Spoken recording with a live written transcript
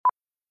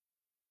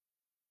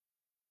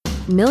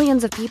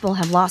Millions of people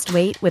have lost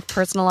weight with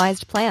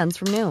personalized plans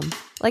from Noom.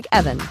 Like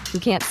Evan, who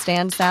can't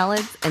stand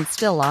salads and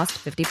still lost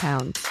 50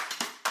 pounds.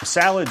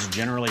 Salads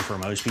generally for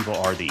most people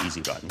are the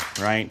easy button,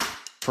 right?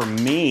 For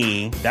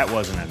me, that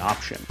wasn't an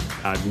option.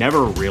 I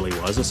never really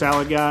was a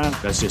salad guy.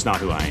 That's just not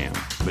who I am.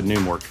 But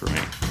Noom worked for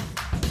me.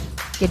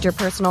 Get your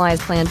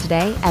personalized plan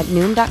today at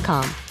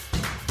Noom.com.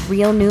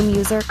 Real Noom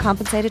user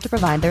compensated to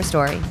provide their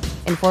story.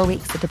 In 4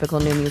 weeks, the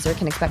typical Noom user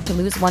can expect to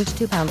lose 1 to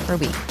 2 pounds per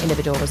week.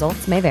 Individual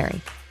results may vary.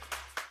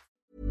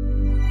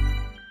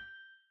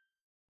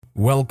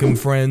 Welcome,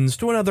 friends,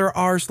 to another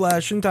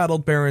r/slash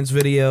entitled parents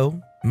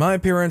video. My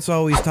parents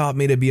always taught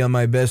me to be on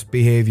my best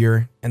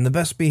behavior, and the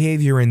best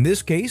behavior in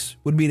this case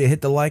would be to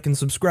hit the like and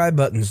subscribe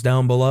buttons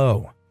down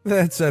below.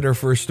 That said, our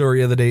first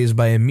story of the day is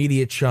by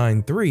Immediate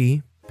Shine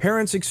 3,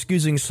 Parents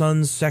Excusing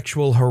Son's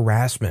Sexual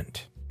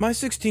Harassment. My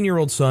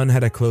 16-year-old son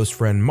had a close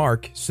friend,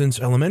 Mark, since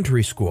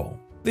elementary school.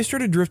 They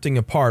started drifting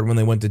apart when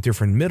they went to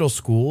different middle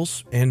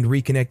schools and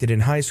reconnected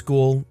in high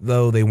school,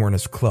 though they weren't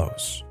as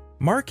close.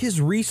 Mark has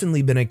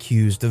recently been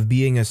accused of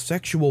being a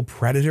sexual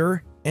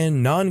predator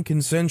and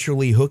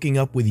non-consensually hooking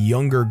up with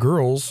younger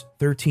girls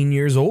 13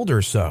 years old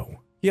or so.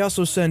 He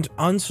also sent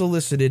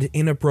unsolicited,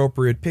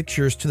 inappropriate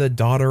pictures to the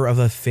daughter of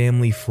a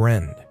family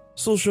friend.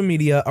 Social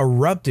media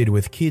erupted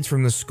with kids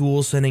from the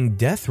school sending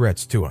death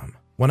threats to him.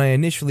 When I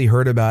initially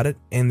heard about it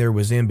and there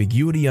was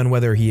ambiguity on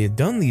whether he had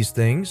done these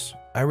things,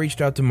 I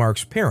reached out to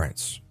Mark's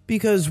parents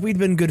because we'd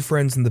been good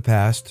friends in the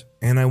past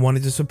and I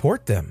wanted to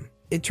support them.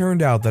 It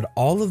turned out that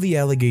all of the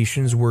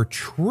allegations were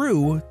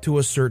true to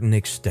a certain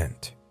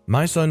extent.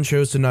 My son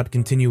chose to not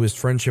continue his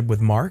friendship with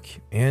Mark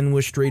and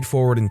was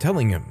straightforward in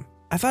telling him.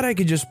 I thought I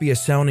could just be a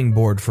sounding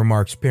board for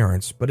Mark's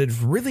parents, but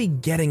it's really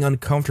getting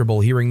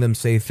uncomfortable hearing them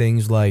say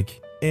things like,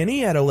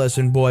 "Any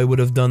adolescent boy would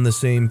have done the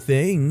same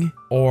thing,"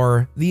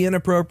 or "The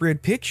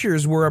inappropriate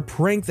pictures were a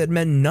prank that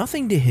meant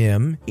nothing to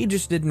him, he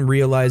just didn't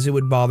realize it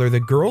would bother the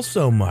girls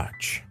so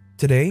much."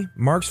 Today,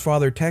 Mark's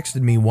father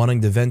texted me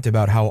wanting to vent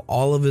about how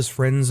all of his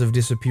friends have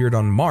disappeared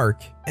on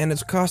Mark, and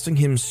it's costing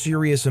him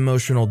serious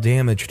emotional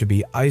damage to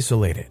be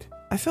isolated.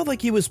 I felt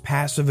like he was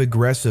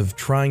passive-aggressive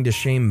trying to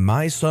shame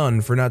my son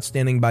for not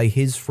standing by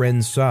his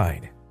friend's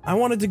side. I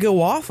wanted to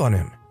go off on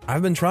him.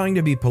 I've been trying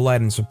to be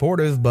polite and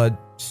supportive, but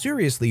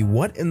seriously,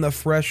 what in the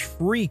fresh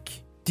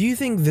freak? Do you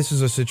think this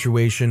is a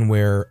situation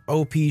where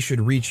OP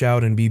should reach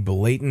out and be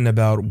blatant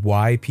about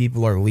why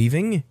people are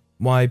leaving?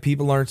 Why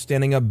people aren't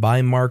standing up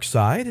by Mark's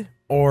side?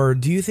 Or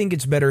do you think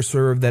it's better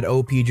served that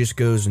OP just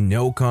goes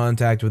no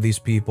contact with these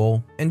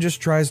people and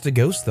just tries to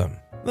ghost them?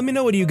 Let me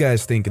know what you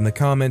guys think in the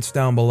comments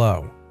down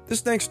below.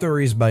 This next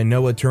story is by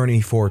No Attorney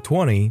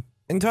 420.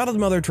 Entitled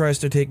Mother tries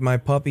to take my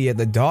puppy at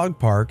the dog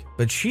park,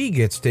 but she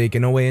gets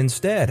taken away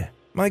instead.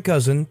 My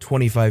cousin,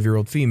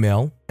 25-year-old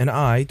female, and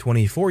I,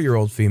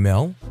 24-year-old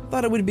female,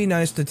 thought it would be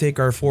nice to take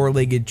our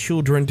four-legged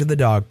children to the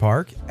dog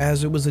park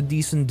as it was a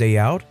decent day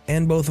out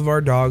and both of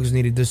our dogs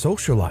needed to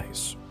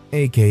socialize.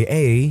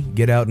 AKA,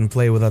 get out and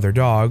play with other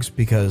dogs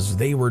because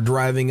they were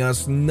driving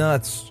us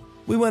nuts.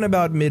 We went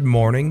about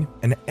mid-morning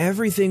and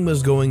everything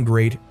was going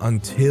great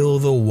until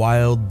the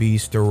wild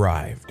beast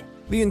arrived.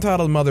 The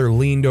entitled mother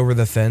leaned over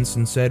the fence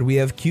and said, "We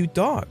have cute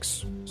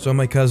dogs." So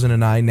my cousin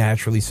and I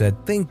naturally said,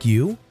 "Thank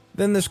you."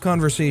 Then this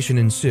conversation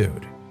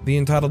ensued. The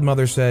entitled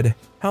mother said,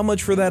 "How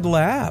much for that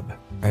lab?"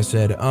 I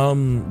said,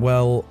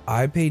 well,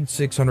 I paid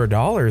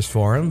 $600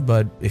 for him,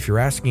 but if you're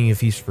asking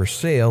if he's for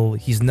sale,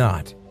 he's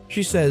not.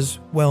 She says,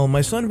 "Well,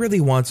 my son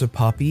really wants a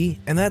puppy,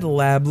 and that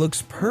lab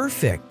looks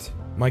perfect."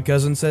 My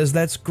cousin says,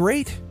 "That's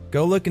great.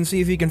 Go look and see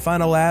if you can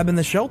find a lab in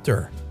the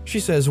shelter." She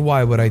says,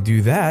 "Why would I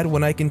do that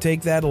when I can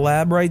take that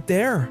lab right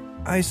there?"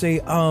 I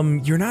say,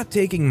 you're not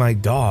taking my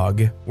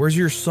dog. Where's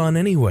your son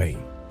anyway?"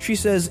 She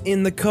says,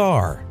 "In the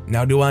car.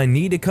 Now do I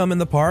need to come in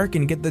the park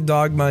and get the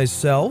dog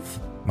myself?"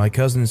 My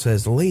cousin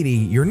says, "Lady,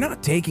 you're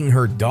not taking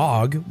her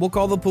dog. We'll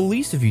call the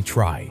police if you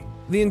try."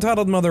 The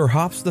entitled mother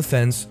hops the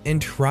fence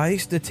and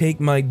tries to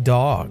take my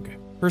dog.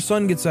 Her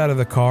son gets out of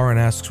the car and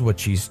asks what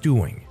she's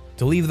doing.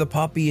 To leave the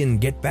puppy and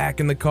get back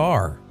in the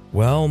car.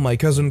 Well, my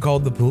cousin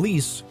called the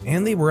police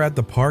and they were at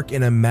the park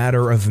in a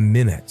matter of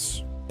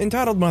minutes.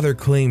 Entitled mother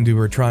claimed we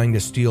were trying to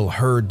steal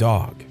her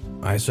dog.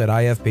 I said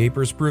I have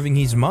papers proving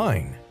he's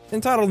mine.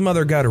 Entitled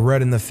mother got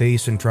red in the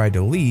face and tried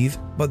to leave,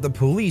 but the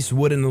police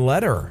wouldn't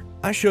let her.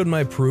 I showed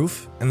my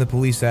proof, and the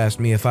police asked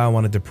me if I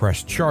wanted to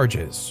press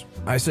charges.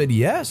 I said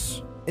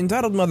yes.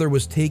 Entitled mother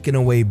was taken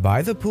away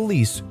by the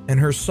police, and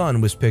her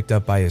son was picked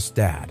up by his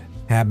dad.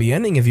 Happy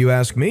ending if you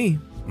ask me.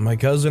 My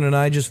cousin and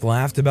I just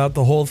laughed about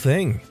the whole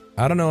thing.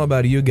 I don't know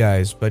about you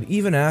guys, but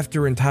even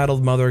after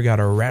entitled mother got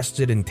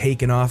arrested and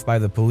taken off by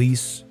the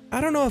police,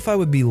 I don't know if I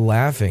would be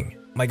laughing.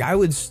 Like, I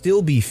would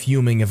still be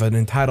fuming if an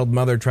entitled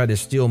mother tried to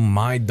steal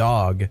my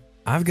dog.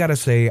 I've got to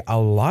say, a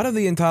lot of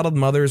the entitled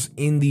mothers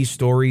in these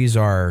stories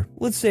are,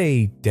 let's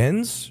say,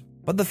 dense,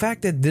 but the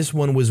fact that this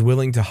one was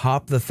willing to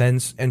hop the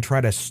fence and try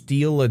to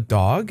steal a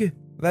dog,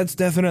 that's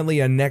definitely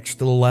a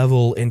next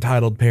level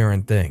entitled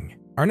parent thing.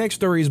 Our next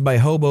story is by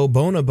Hobo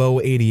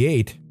Bonobo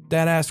 88.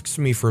 Dad asks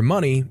me for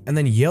money and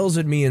then yells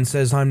at me and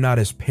says I'm not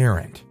his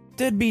parent.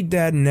 deadbeat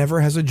dad never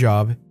has a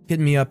job, hit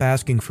me up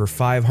asking for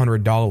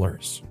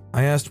 $500.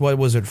 I asked what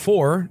was it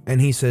for,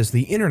 and he says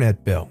the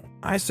internet bill.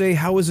 I say,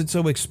 how is it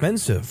so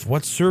expensive?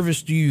 What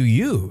service do you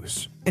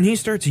use? And he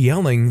starts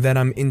yelling that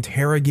I'm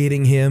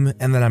interrogating him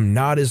and that I'm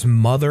not his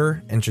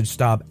mother and should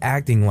stop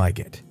acting like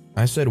it.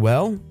 I said,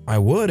 well, I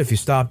would if you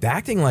stopped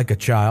acting like a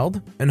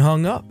child, and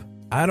hung up.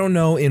 I don't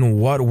know in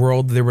what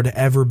world there would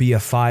ever be a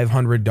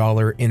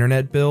 $500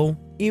 internet bill,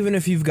 even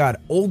if you've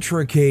got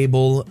ultra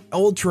cable,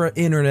 ultra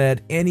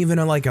internet, and even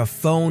like a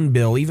phone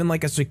bill, even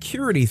like a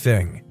security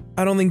thing.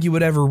 I don't think you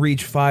would ever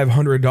reach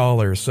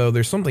 $500, so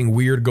there's something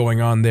weird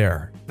going on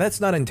there. That's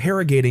not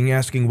interrogating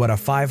asking what a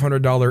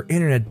 $500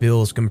 internet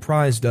bill is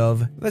comprised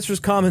of. That's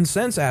just common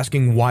sense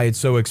asking why it's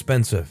so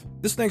expensive.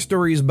 This next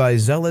story is by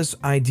Zealous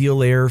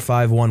Ideal Air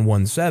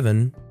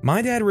 5117.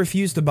 My dad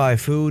refused to buy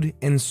food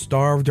and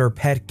starved our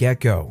pet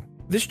gecko.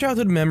 This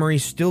childhood memory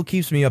still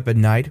keeps me up at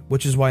night,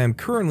 which is why I'm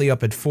currently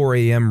up at 4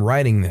 a.m.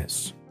 writing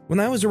this. When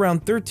I was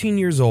around 13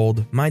 years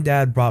old, my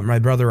dad bought my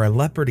brother a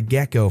leopard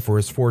gecko for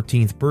his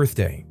 14th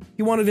birthday.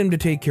 He wanted him to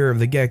take care of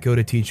the gecko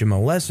to teach him a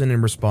lesson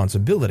in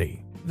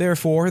responsibility.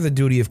 Therefore, the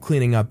duty of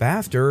cleaning up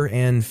after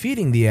and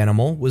feeding the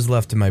animal was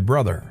left to my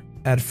brother.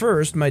 At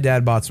first, my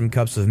dad bought some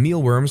cups of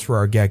mealworms for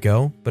our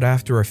gecko, but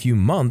after a few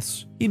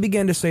months, he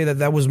began to say that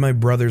that was my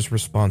brother's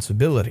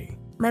responsibility.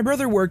 My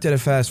brother worked at a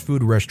fast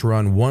food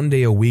restaurant 1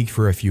 day a week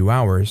for a few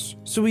hours,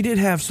 so he did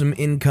have some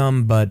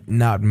income, but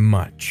not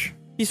much.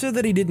 He said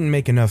that he didn't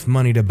make enough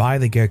money to buy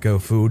the gecko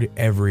food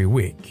every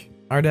week.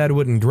 Our dad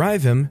wouldn't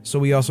drive him, so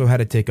we also had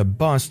to take a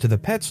bus to the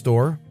pet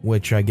store,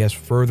 which I guess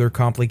further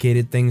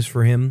complicated things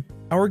for him.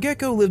 Our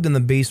gecko lived in the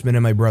basement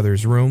in my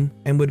brother's room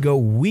and would go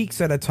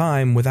weeks at a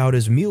time without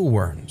his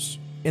mealworms.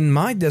 In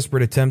my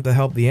desperate attempt to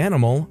help the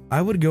animal,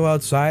 I would go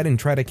outside and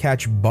try to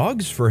catch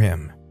bugs for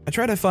him. I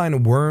tried to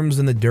find worms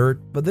in the dirt,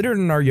 but the dirt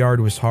in our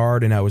yard was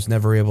hard and I was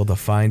never able to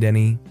find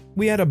any.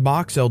 We had a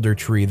box elder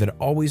tree that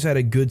always had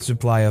a good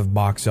supply of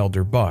box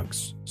elder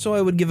bugs, so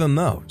I would give him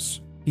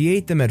those. He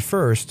ate them at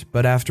first,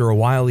 but after a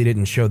while he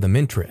didn't show them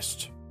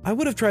interest. I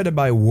would have tried to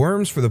buy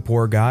worms for the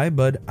poor guy,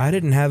 but I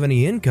didn't have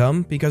any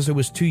income because I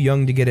was too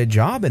young to get a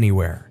job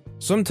anywhere.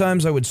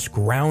 Sometimes I would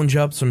scrounge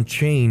up some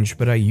change,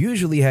 but I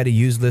usually had to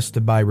use this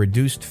to buy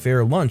reduced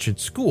fare lunch at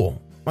school.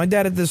 My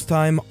dad at this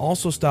time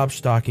also stopped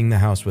stocking the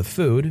house with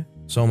food,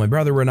 so my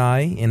brother and I,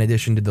 in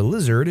addition to the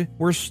lizard,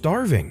 were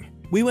starving.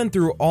 We went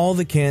through all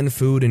the canned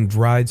food and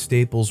dried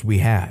staples we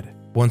had.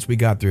 Once we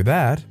got through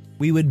that,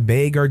 we would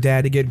beg our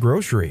dad to get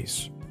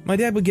groceries. My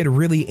dad would get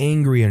really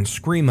angry and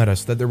scream at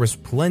us that there was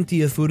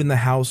plenty of food in the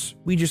house,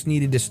 we just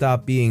needed to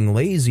stop being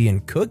lazy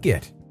and cook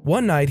it.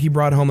 One night he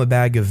brought home a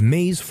bag of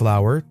maize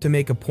flour to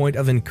make a point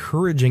of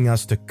encouraging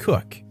us to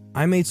cook.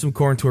 I made some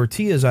corn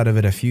tortillas out of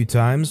it a few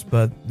times,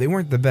 but they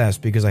weren't the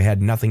best because I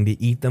had nothing to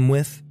eat them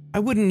with. I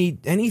wouldn't eat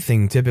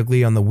anything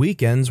typically on the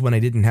weekends when I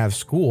didn't have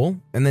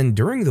school, and then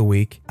during the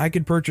week, I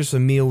could purchase a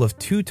meal of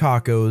 2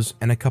 tacos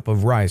and a cup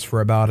of rice for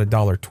about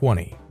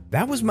 $1.20.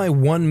 That was my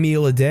one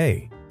meal a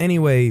day.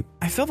 Anyway,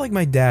 I felt like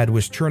my dad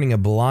was turning a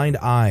blind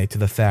eye to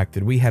the fact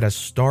that we had a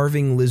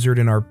starving lizard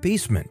in our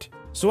basement.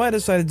 So I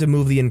decided to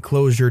move the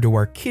enclosure to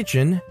our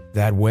kitchen.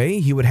 That way,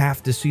 he would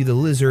have to see the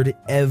lizard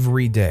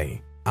every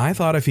day. I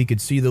thought if he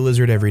could see the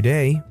lizard every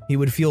day, he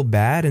would feel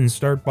bad and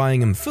start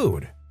buying him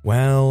food.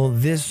 Well,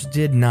 this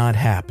did not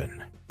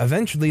happen.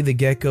 Eventually, the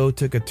gecko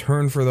took a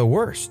turn for the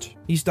worst.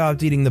 He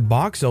stopped eating the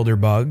box elder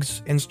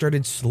bugs and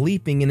started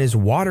sleeping in his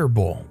water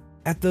bowl.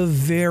 At the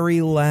very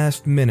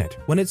last minute,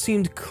 when it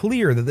seemed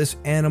clear that this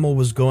animal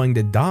was going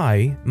to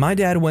die, my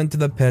dad went to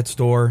the pet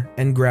store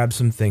and grabbed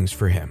some things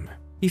for him.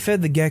 He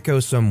fed the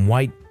gecko some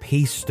white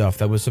paste stuff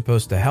that was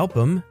supposed to help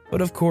him, but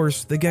of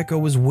course, the gecko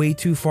was way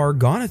too far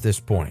gone at this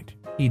point.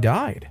 He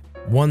died.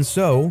 Once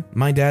so,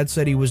 my dad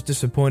said he was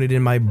disappointed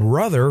in my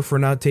brother for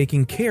not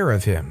taking care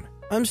of him.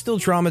 I'm still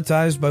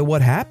traumatized by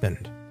what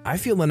happened. I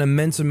feel an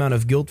immense amount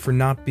of guilt for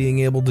not being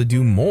able to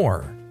do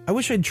more. I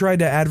wish I'd tried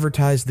to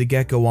advertise the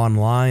gecko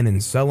online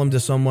and sell him to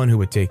someone who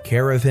would take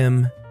care of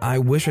him. I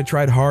wish I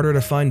tried harder to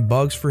find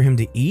bugs for him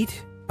to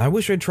eat. I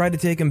wish I'd tried to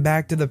take him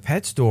back to the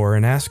pet store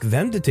and ask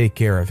them to take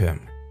care of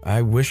him.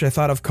 I wish I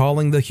thought of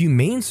calling the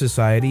Humane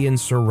Society and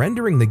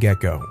surrendering the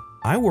gecko.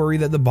 I worry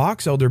that the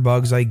box elder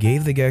bugs I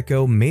gave the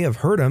gecko may have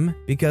hurt him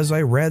because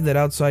I read that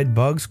outside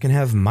bugs can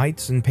have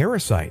mites and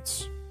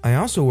parasites. I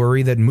also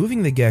worry that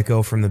moving the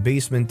gecko from the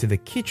basement to the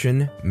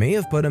kitchen may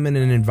have put him in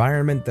an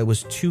environment that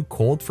was too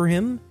cold for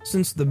him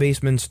since the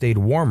basement stayed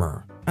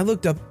warmer. I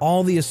looked up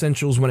all the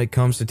essentials when it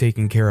comes to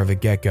taking care of a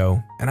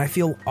gecko, and I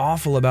feel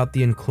awful about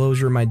the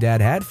enclosure my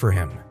dad had for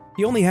him.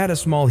 He only had a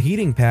small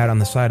heating pad on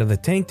the side of the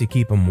tank to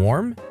keep him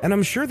warm, and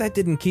I'm sure that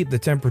didn't keep the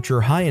temperature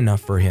high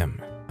enough for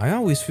him. I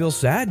always feel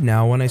sad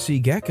now when I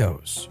see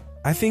geckos.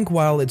 I think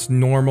while it's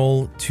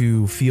normal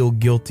to feel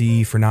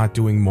guilty for not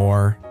doing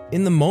more,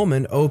 in the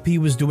moment, OP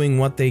was doing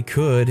what they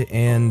could,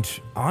 and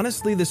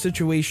honestly, the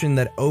situation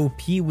that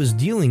OP was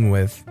dealing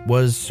with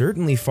was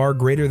certainly far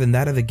greater than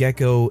that of the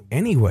gecko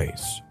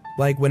anyways.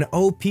 Like when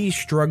OP's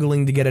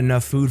struggling to get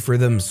enough food for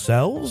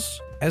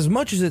themselves, As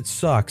much as it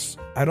sucks,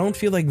 I don't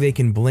feel like they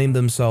can blame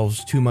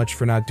themselves too much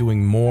for not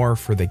doing more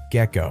for the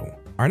GECKO.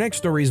 Our next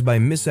story is by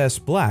Miss S.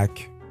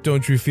 Black.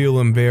 Don't you feel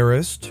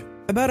embarrassed?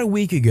 About a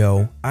week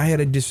ago, I had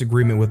a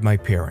disagreement with my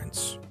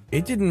parents.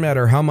 It didn't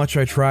matter how much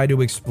I tried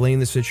to explain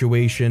the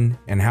situation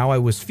and how I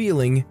was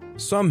feeling,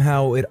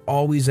 somehow it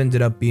always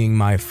ended up being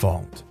my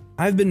fault.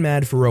 I've been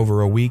mad for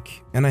over a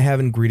week, and I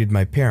haven't greeted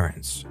my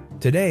parents.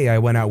 Today, I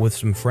went out with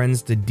some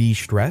friends to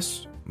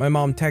de-stress. My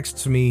mom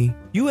texts me,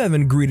 "You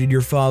haven't greeted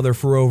your father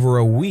for over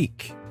a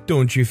week.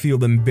 Don't you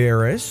feel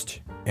embarrassed?"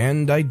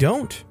 And I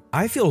don't.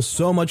 I feel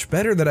so much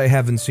better that I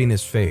haven't seen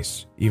his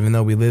face, even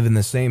though we live in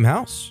the same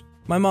house.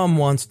 My mom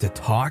wants to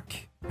talk.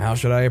 How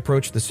should I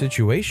approach the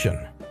situation?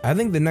 I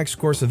think the next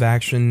course of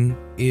action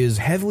is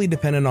heavily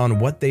dependent on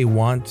what they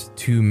want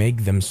to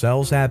make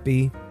themselves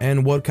happy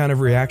and what kind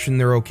of reaction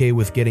they're okay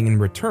with getting in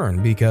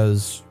return,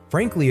 because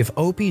frankly, if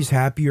OP's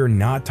happier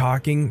not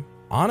talking,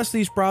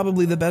 honesty is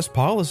probably the best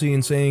policy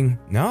in saying,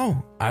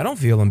 "No, I don't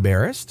feel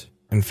embarrassed.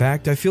 In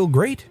fact, I feel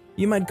great."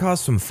 You might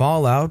cause some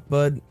fallout,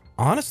 but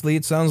honestly,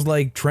 it sounds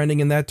like trending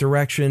in that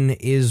direction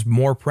is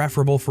more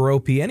preferable for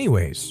OP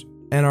anyways.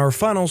 And our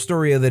final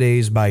story of the day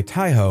is by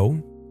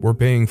Taiho. We're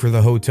paying for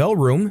the hotel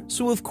room,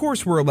 so of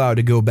course we're allowed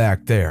to go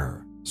back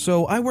there.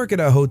 So I work at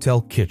a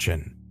hotel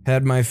kitchen.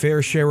 Had my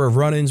fair share of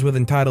run-ins with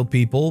entitled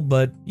people,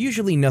 but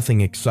usually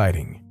nothing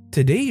exciting.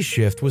 Today's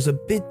shift was a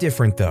bit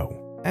different though.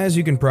 As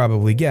you can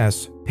probably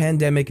guess,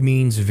 pandemic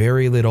means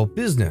very little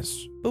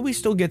business, but we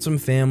still get some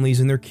families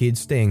and their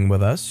kids staying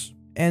with us.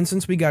 And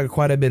since we got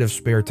quite a bit of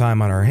spare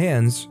time on our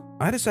hands,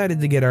 I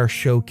decided to get our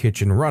show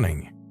kitchen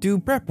running. Do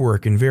prep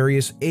work and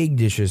various egg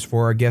dishes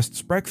for our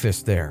guests'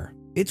 breakfast there.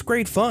 It's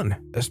great fun,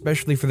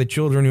 especially for the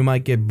children who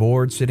might get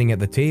bored sitting at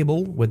the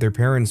table with their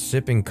parents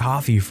sipping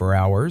coffee for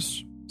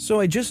hours. So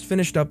I just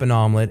finished up an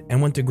omelet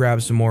and went to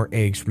grab some more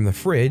eggs from the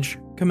fridge,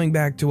 coming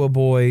back to a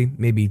boy,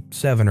 maybe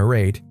 7 or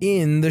 8,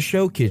 in the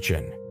show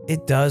kitchen.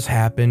 It does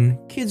happen.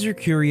 Kids are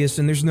curious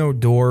and there's no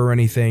door or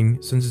anything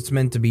since it's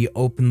meant to be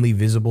openly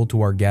visible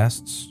to our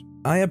guests.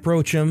 I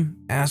approach him,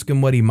 ask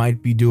him what he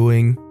might be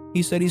doing.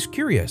 He said he's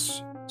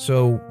curious.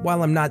 So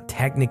while I'm not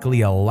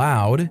technically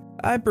allowed,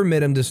 I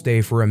permit him to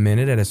stay for a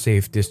minute at a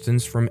safe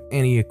distance from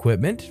any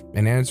equipment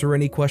and answer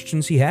any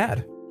questions he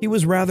had. He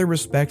was rather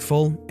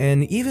respectful,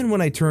 and even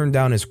when I turned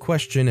down his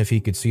question if he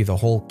could see the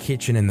whole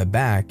kitchen in the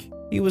back,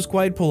 he was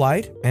quite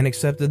polite and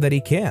accepted that he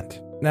can't.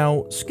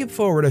 Now, skip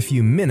forward a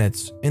few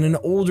minutes, and an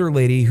older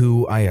lady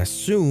who I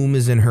assume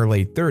is in her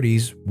late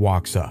 30s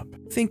walks up.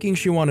 Thinking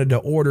she wanted to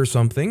order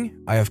something,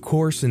 I of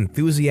course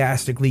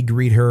enthusiastically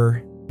greet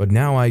her, but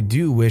now I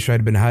do wish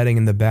I'd been hiding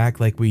in the back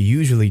like we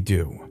usually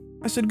do.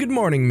 I said, "Good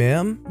morning,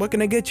 ma'am. What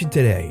can I get you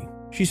today?"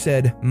 She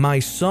said, "My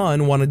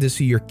son wanted to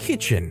see your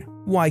kitchen.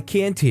 Why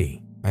can't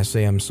he?" I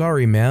say, "I'm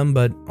sorry, ma'am,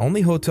 but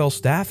only hotel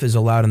staff is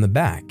allowed in the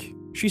back."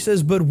 She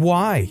says, "But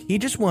why? He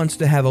just wants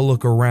to have a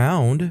look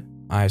around."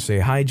 I say,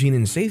 "Hygiene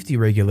and safety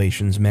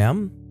regulations,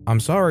 ma'am. I'm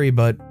sorry,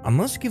 but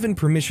unless given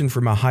permission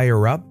from a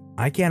higher up,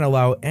 I can't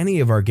allow any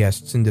of our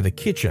guests into the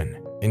kitchen."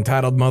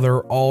 Entitled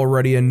mother,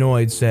 already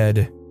annoyed,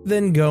 said,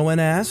 "Then go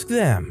and ask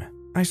them."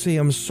 I say,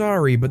 "I'm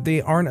sorry, but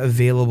they aren't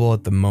available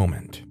at the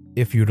moment.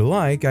 If you'd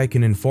like, I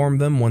can inform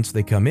them once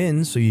they come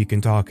in so you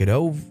can talk it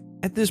over."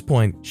 At this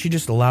point, she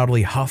just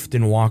loudly huffed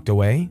and walked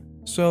away,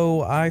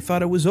 so I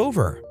thought it was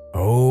over.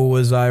 Oh,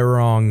 was I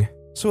wrong.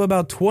 So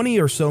about 20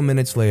 or so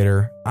minutes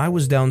later, I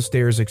was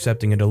downstairs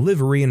accepting a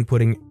delivery and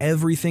putting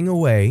everything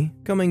away,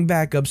 coming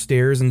back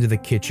upstairs into the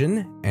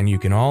kitchen, and you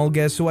can all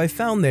guess who I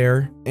found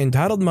there,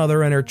 entitled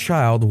mother and her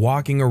child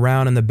walking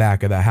around in the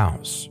back of the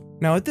house.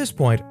 Now at this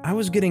point, I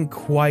was getting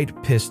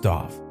quite pissed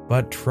off,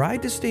 but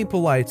tried to stay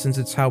polite since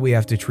it's how we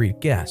have to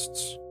treat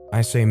guests.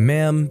 I say,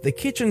 "Ma'am, the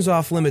kitchen's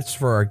off limits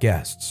for our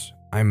guests.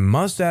 I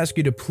must ask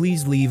you to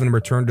please leave and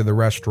return to the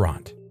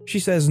restaurant." She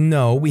says,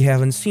 "No, we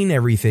haven't seen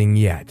everything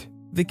yet."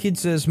 The kid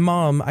says,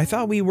 "Mom, I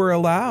thought we were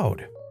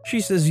allowed." She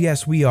says,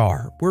 "Yes, we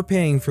are. We're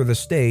paying for the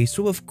stay,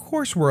 so of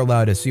course we're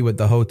allowed to see what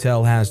the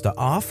hotel has to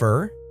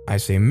offer." I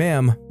say,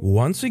 "Ma'am,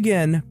 once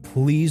again,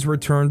 please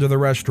return to the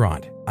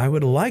restaurant. I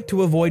would like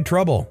to avoid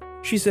trouble."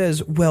 She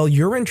says, "Well,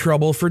 you're in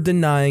trouble for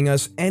denying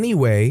us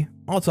anyway.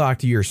 I'll talk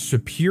to your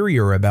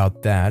superior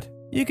about that."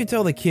 You could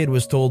tell the kid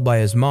was told by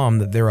his mom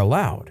that they're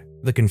allowed.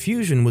 The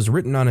confusion was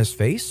written on his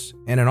face,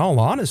 and in all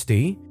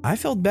honesty, I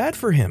felt bad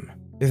for him.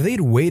 If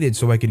they'd waited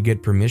so I could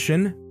get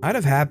permission, I'd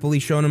have happily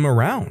shown him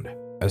around,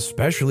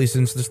 especially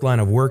since this line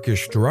of work is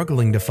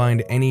struggling to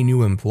find any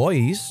new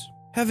employees.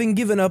 Having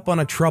given up on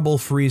a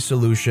trouble-free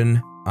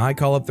solution, I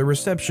call up the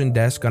reception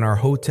desk on our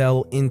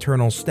hotel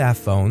internal staff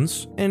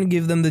phones and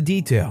give them the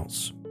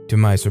details. To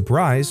my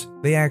surprise,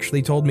 they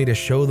actually told me to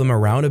show them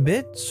around a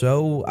bit,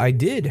 so I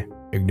did,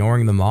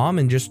 ignoring the mom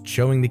and just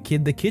showing the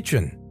kid the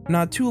kitchen.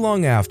 Not too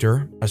long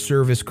after, a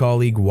service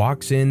colleague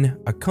walks in,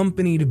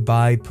 accompanied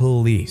by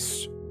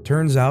police.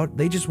 Turns out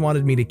they just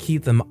wanted me to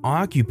keep them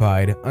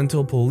occupied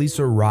until police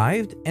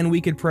arrived and we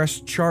could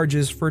press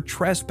charges for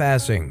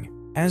trespassing.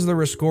 As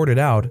they're escorted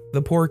out,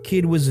 the poor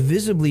kid was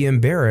visibly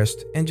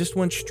embarrassed and just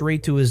went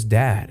straight to his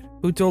dad.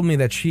 who told me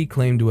that she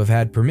claimed to have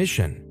had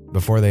permission.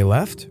 Before they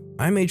left,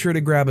 I made sure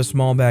to grab a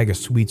small bag of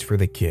sweets for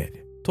the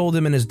kid. Told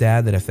him and his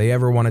dad that if they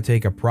ever want to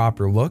take a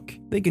proper look,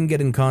 they can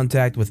get in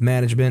contact with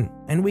management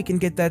and we can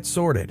get that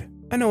sorted.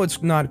 I know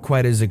it's not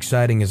quite as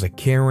exciting as a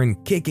Karen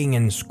kicking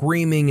and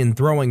screaming and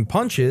throwing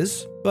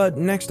punches, but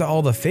next to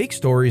all the fake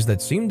stories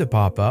that seem to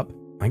pop up,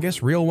 I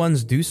guess real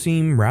ones do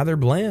seem rather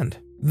bland.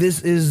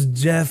 This is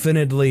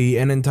definitely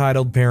an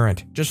entitled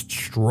parent just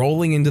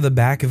strolling into the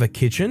back of a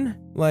kitchen.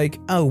 Like,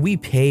 oh, we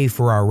pay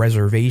for our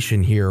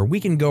reservation here. We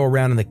can go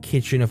around in the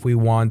kitchen if we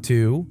want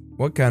to.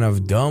 What kind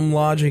of dumb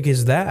logic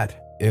is that?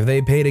 If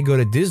they pay to go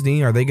to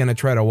Disney, are they going to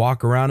try to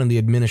walk around in the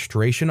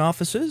administration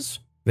offices?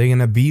 They going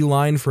to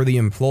beeline for the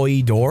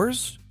employee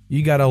doors?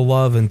 You gotta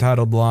love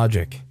entitled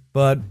logic.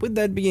 But with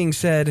that being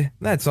said,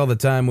 that's all the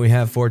time we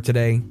have for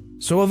today.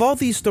 So of all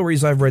these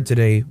stories I've read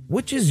today,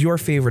 which is your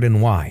favorite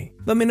and why?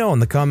 Let me know in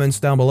the comments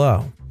down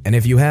below. And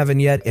if you haven't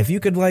yet, if you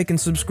could like and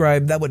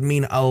subscribe, that would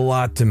mean a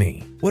lot to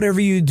me.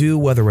 Whatever you do,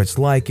 whether it's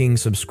liking,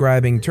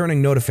 subscribing,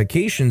 turning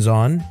notifications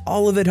on,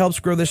 all of it helps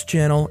grow this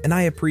channel and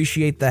I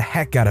appreciate the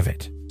heck out of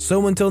it.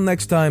 So until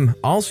next time,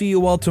 I'll see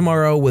you all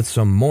tomorrow with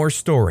some more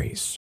stories.